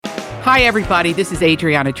Hi, everybody. This is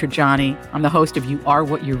Adriana Trajani. I'm the host of You Are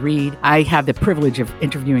What You Read. I have the privilege of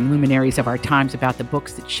interviewing luminaries of our times about the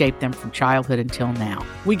books that shaped them from childhood until now.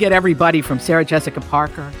 We get everybody from Sarah Jessica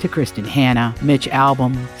Parker to Kristen Hanna, Mitch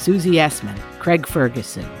Albom, Susie Essman, Craig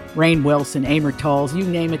Ferguson, Rainn Wilson, Amor Tolls, you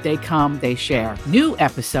name it, they come, they share. New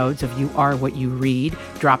episodes of You Are What You Read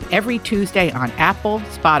drop every Tuesday on Apple,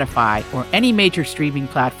 Spotify, or any major streaming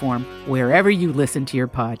platform wherever you listen to your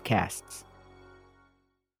podcasts.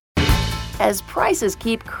 As prices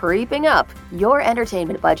keep creeping up, your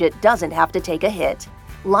entertainment budget doesn't have to take a hit.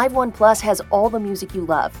 Live One Plus has all the music you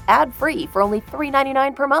love, ad-free for only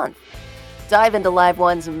 $3.99 per month. Dive into Live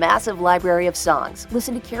One's massive library of songs,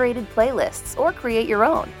 listen to curated playlists, or create your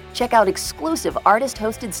own. Check out exclusive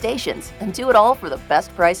artist-hosted stations, and do it all for the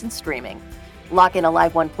best price in streaming. Lock in a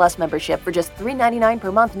Live One Plus membership for just $3.99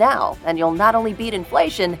 per month now, and you'll not only beat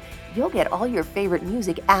inflation, you'll get all your favorite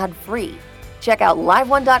music ad-free. Check out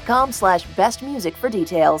liveone.com/bestmusic for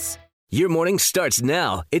details. Your morning starts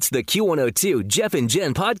now. It's the Q102 Jeff and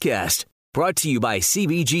Jen podcast, brought to you by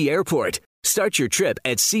CBG Airport. Start your trip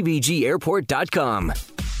at CBGAirport.com.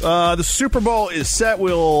 The Super Bowl is set.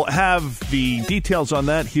 We'll have the details on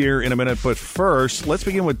that here in a minute. But first, let's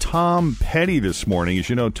begin with Tom Petty this morning. As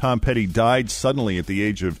you know, Tom Petty died suddenly at the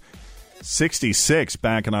age of 66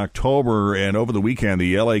 back in October, and over the weekend,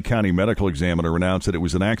 the L.A. County Medical Examiner announced that it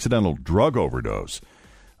was an accidental drug overdose.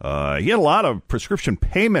 He had a lot of prescription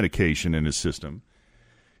pain medication in his system,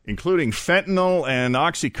 including fentanyl and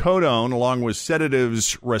oxycodone, along with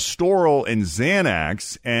sedatives Restoril and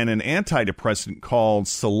Xanax, and an antidepressant called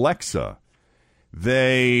Celexa.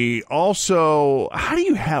 They also, how do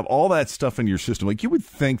you have all that stuff in your system? Like, you would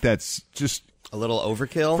think that's just a little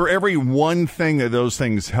overkill. For every one thing that those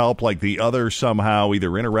things help, like the other somehow either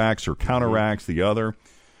interacts or counteracts the other.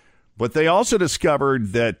 But they also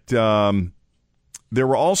discovered that there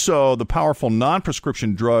were also the powerful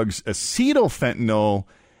non-prescription drugs acetylfentanyl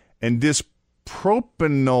and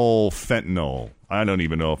propanolfentanyl. I don't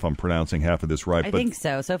even know if I'm pronouncing half of this right. I think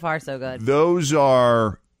so. So far, so good. Those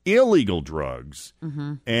are illegal drugs,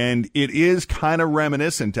 and it is kind of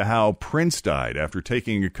reminiscent to how Prince died after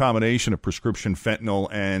taking a combination of prescription fentanyl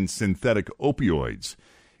and synthetic opioids.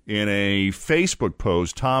 In a Facebook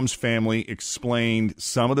post, Tom's family explained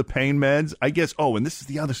some of the pain meds. I guess, and this is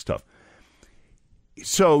the other stuff.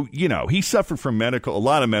 So, he suffered from a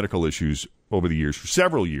lot of medical issues over the years, for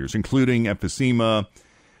several years, including emphysema.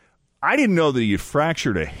 I didn't know that he had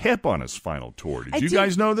fractured a hip on his final tour. Did you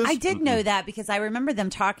guys know this? I did know that because I remember them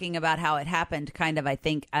talking about how it happened kind of, I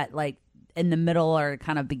think, at like in the middle or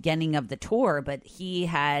kind of beginning of the tour, but he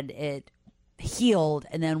had it healed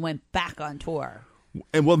and then went back on tour.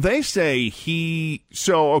 And well, they say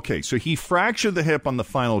so he fractured the hip on the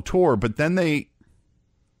final tour, but then they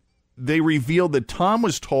revealed that Tom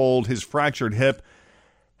was told his fractured hip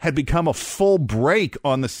had become a full break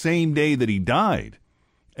on the same day that he died.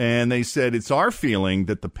 And they said, it's our feeling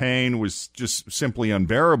that the pain was just simply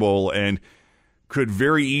unbearable and could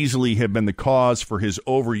very easily have been the cause for his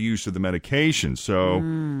overuse of the medication. So,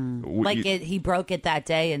 he broke it that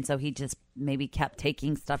day, and so he just maybe kept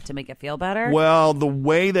taking stuff to make it feel better? Well, the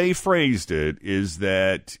way they phrased it is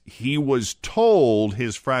that he was told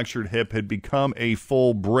his fractured hip had become a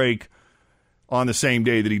full break on the same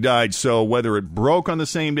day that he died. So whether it broke on the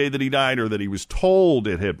same day that he died or that he was told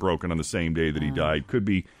it had broken on the same day that he died could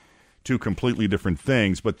be two completely different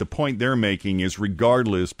things. But the point they're making is,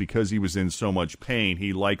 regardless, because he was in so much pain,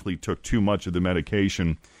 he likely took too much of the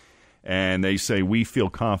medication. And they say, we feel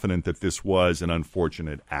confident that this was an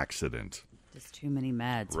unfortunate accident. Just too many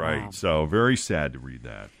meds. Right. Wow. So very sad to read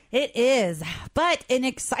that. It is. But in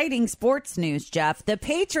exciting sports news, Jeff, the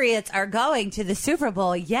Patriots are going to the Super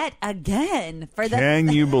Bowl yet again.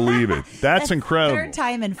 Can you believe it? That's incredible. Third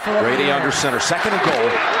time in 4 Brady years. under center, second and goal.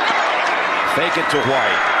 Fake it to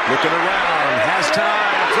White. Looking around, has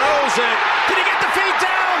time, throws it. Did he get the feet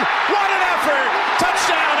down? What an effort!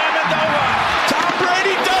 Touchdown, Amendola. Tom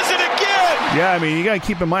Brady does it again. Yeah, I mean, you got to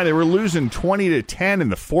keep in mind they were losing 20-10 in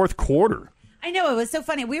the fourth quarter. I know, it was so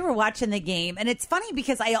funny. We were watching the game, and it's funny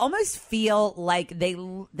because I almost feel like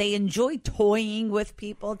they enjoy toying with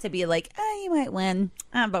people to be like, you might win,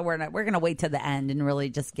 but we're not. We're going to wait to the end and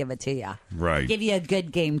really just give it to you. Right. Give you a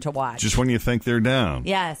good game to watch. Just when you think they're down.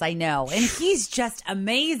 Yes, I know. And he's just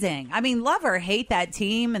amazing. I mean, love or hate that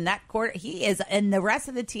team and that quarter. He is, and the rest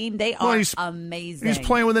of the team, they are amazing. He's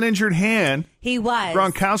playing with an injured hand. He was.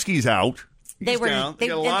 Gronkowski's out. They got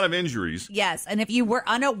a lot of injuries. Yes, and if you were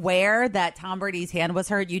unaware that Tom Brady's hand was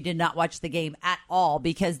hurt, you did not watch the game at all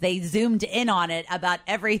because they zoomed in on it about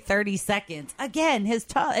every 30 seconds. Again, his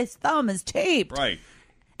thumb is taped. Right.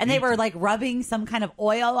 And they were like rubbing some kind of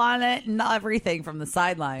oil on it and everything from the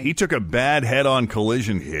sideline. He took a bad head-on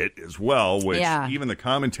collision hit as well, which even the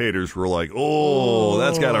commentators were like, oh,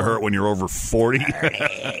 that's got to hurt when you're over 40.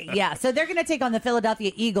 Yeah, so they're going to take on the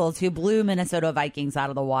Philadelphia Eagles, who blew Minnesota Vikings out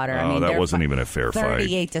of the water. Oh, that wasn't even a fair fight.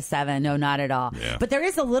 38-7. No, not at all. Yeah. But there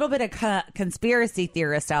is a little bit of conspiracy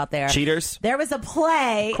theorist out there. Cheaters? There was a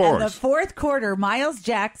play in the fourth quarter. Miles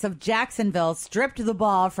Jacks of Jacksonville stripped the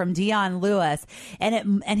ball from Dion Lewis,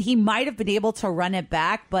 and he might have been able to run it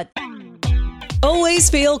back, but... Always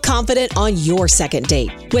feel confident on your second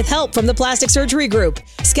date. With help from the Plastic Surgery Group.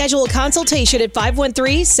 Schedule a consultation at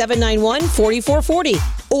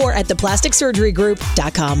 513-791-4440 or at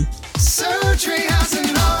theplasticsurgerygroup.com. Surgery has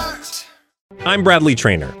an art. I'm Bradley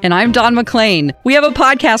Trainer. And I'm Don McClain. We have a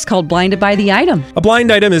podcast called Blinded by the Item. A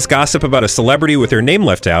blind item is gossip about a celebrity with their name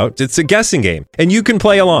left out. It's a guessing game, and you can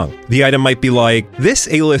play along. The item might be like, this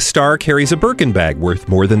A-list star carries a Birkin bag worth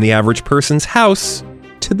more than the average person's house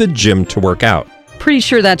to the gym to work out. Pretty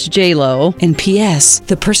sure that's J-Lo. And P.S.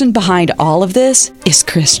 the person behind all of this is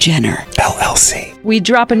Kris Jenner, LLC. We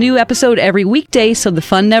drop a new episode every weekday so the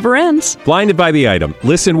fun never ends. Blinded by the Item.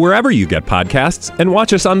 Listen wherever you get podcasts and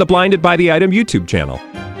watch us on the Blinded by the Item YouTube channel.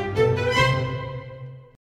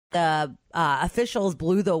 The officials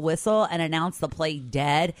blew the whistle and announced the play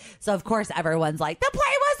dead. So, of course, everyone's like, the play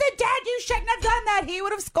wasn't dead. You shouldn't have done that. He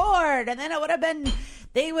would have scored. And then it would have been,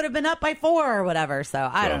 they would have been up by 4 or whatever. So,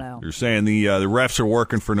 I don't know. You're saying the refs are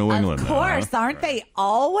working for New England. Of course. Aren't they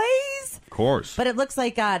always? Of course. But it looks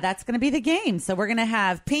like that's going to be the game. So, we're going to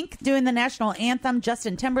have Pink doing the national anthem,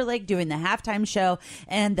 Justin Timberlake doing the halftime show,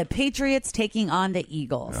 and the Patriots taking on the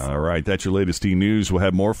Eagles. All right. That's your latest E-News. We'll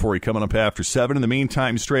have more for you coming up after 7. In the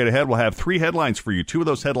meantime, straight ahead, we'll have 3 headlines for you. 2 of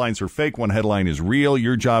those headlines are fake. 1 headline is real.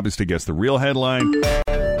 Your job is to guess the real headline.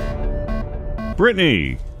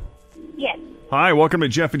 Brittany. Yes. Hi, welcome to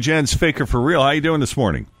Jeff and Jen's Faker for Real. How you doing this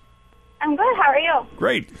morning? I'm good. How are you?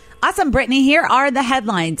 Great. Awesome, Brittany. Here are the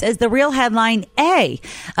headlines. Is the real headline A,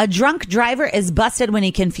 a drunk driver is busted when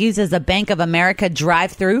he confuses a Bank of America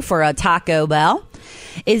drive-thru for a Taco Bell?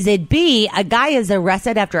 Is it B, a guy is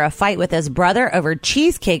arrested after a fight with his brother over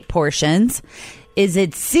cheesecake portions? Is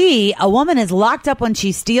it C, a woman is locked up when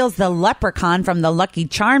she steals the leprechaun from the Lucky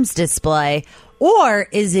Charms display? Or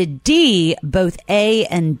is it D, both A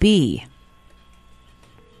and B?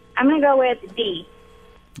 I'm going to go with D.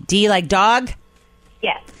 D like dog?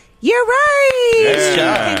 Yes. You're right.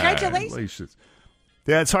 Yeah. Congratulations.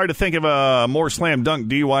 Yeah, it's hard to think of a more slam dunk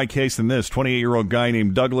DUI case than this. 28-year-old guy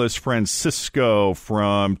named Douglas Francisco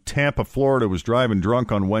from Tampa, Florida, was driving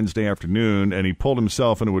drunk on Wednesday afternoon, and he pulled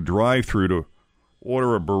himself into a drive-thru to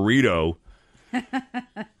order a burrito.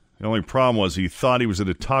 The only problem was he thought he was at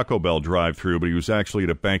a Taco Bell drive-thru, but he was actually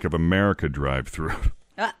at a Bank of America drive-thru.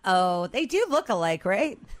 Uh-oh. They do look alike,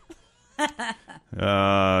 right?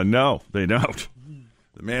 No, they don't.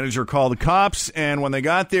 The manager called the cops, and when they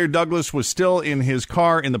got there, Douglas was still in his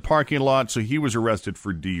car in the parking lot, so he was arrested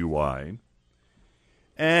for DUI.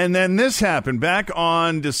 And then this happened back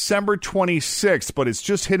on December 26th, but it's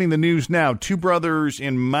just hitting the news now. 2 brothers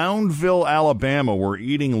in Moundville, Alabama were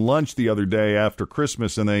eating lunch the other day after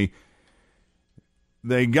Christmas, and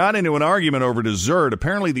they got into an argument over dessert.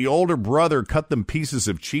 Apparently, the older brother cut them pieces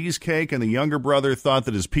of cheesecake, and the younger brother thought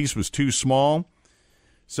that his piece was too small.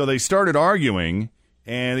 So they started arguing,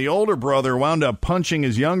 and the older brother wound up punching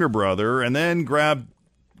his younger brother and then grabbed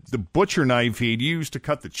the butcher knife he'd used to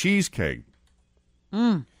cut the cheesecake.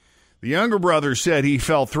 The younger brother said he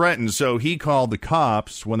felt threatened, so he called the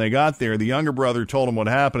cops. When they got there, the younger brother told him what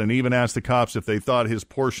happened and even asked the cops if they thought his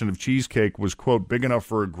portion of cheesecake was, quote, big enough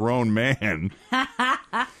for a grown man.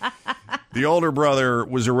 The older brother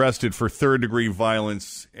was arrested for third-degree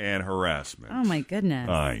violence and harassment. Oh, my goodness.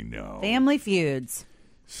 I know. Family feuds.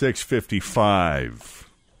 6:55.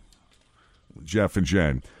 Jeff and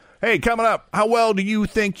Jen. Hey, coming up, how well do you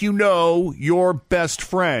think you know your best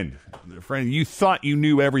friend? The friend you thought you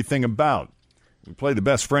knew everything about. We play the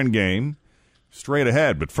best friend game straight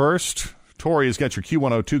ahead. But first, Tori has got your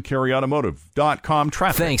Q102 CarryAutomotive.com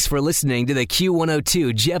traffic. Thanks for listening to the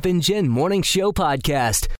Q102 Jeff and Jen Morning Show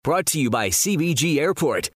podcast. Brought to you by CBG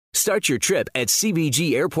Airport. Start your trip at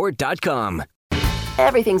CBGAirport.com.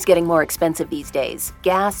 Everything's getting more expensive these days.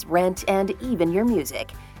 Gas, rent, and even your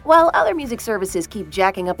music. While other music services keep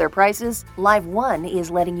jacking up their prices, Live One is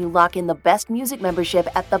letting you lock in the best music membership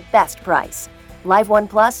at the best price. Live One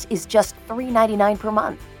Plus is just $3.99 per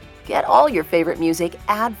month. Get all your favorite music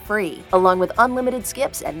ad-free, along with unlimited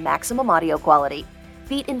skips and maximum audio quality.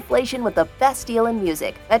 Beat inflation with the best deal in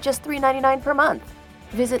music at just $3.99 per month.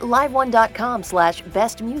 Visit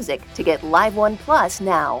liveone.com/bestmusic to get Live One Plus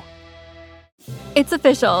now. It's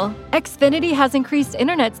official. Xfinity has increased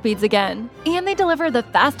internet speeds again, and they deliver the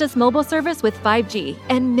fastest mobile service with 5G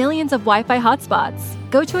and millions of Wi-Fi hotspots.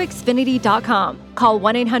 Go to Xfinity.com, call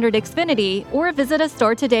 1-800-XFINITY, or visit a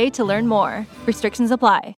store today to learn more. Restrictions apply.